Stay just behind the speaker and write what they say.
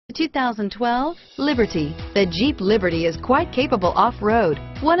2012 Liberty. The Jeep Liberty is quite capable off-road,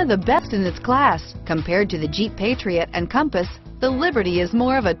 one of the best in its class. Compared to the Jeep Patriot and Compass, the Liberty is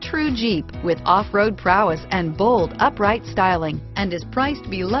more of a true Jeep with off-road prowess and bold, upright styling, and is priced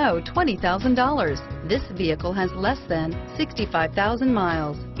below $20,000. This vehicle has less than 65,000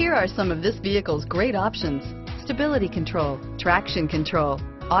 miles. Here are some of this vehicle's great options: stability control, traction control,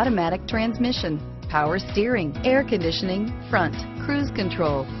 automatic transmission, power steering, air conditioning, front, cruise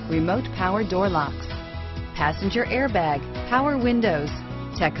control, remote power door locks, passenger airbag, power windows,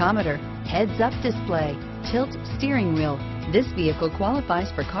 tachometer, heads-up display, tilt steering wheel. This vehicle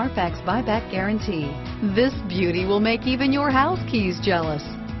qualifies for Carfax buyback guarantee. This beauty will make even your house keys jealous.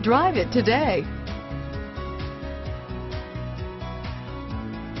 Drive it today.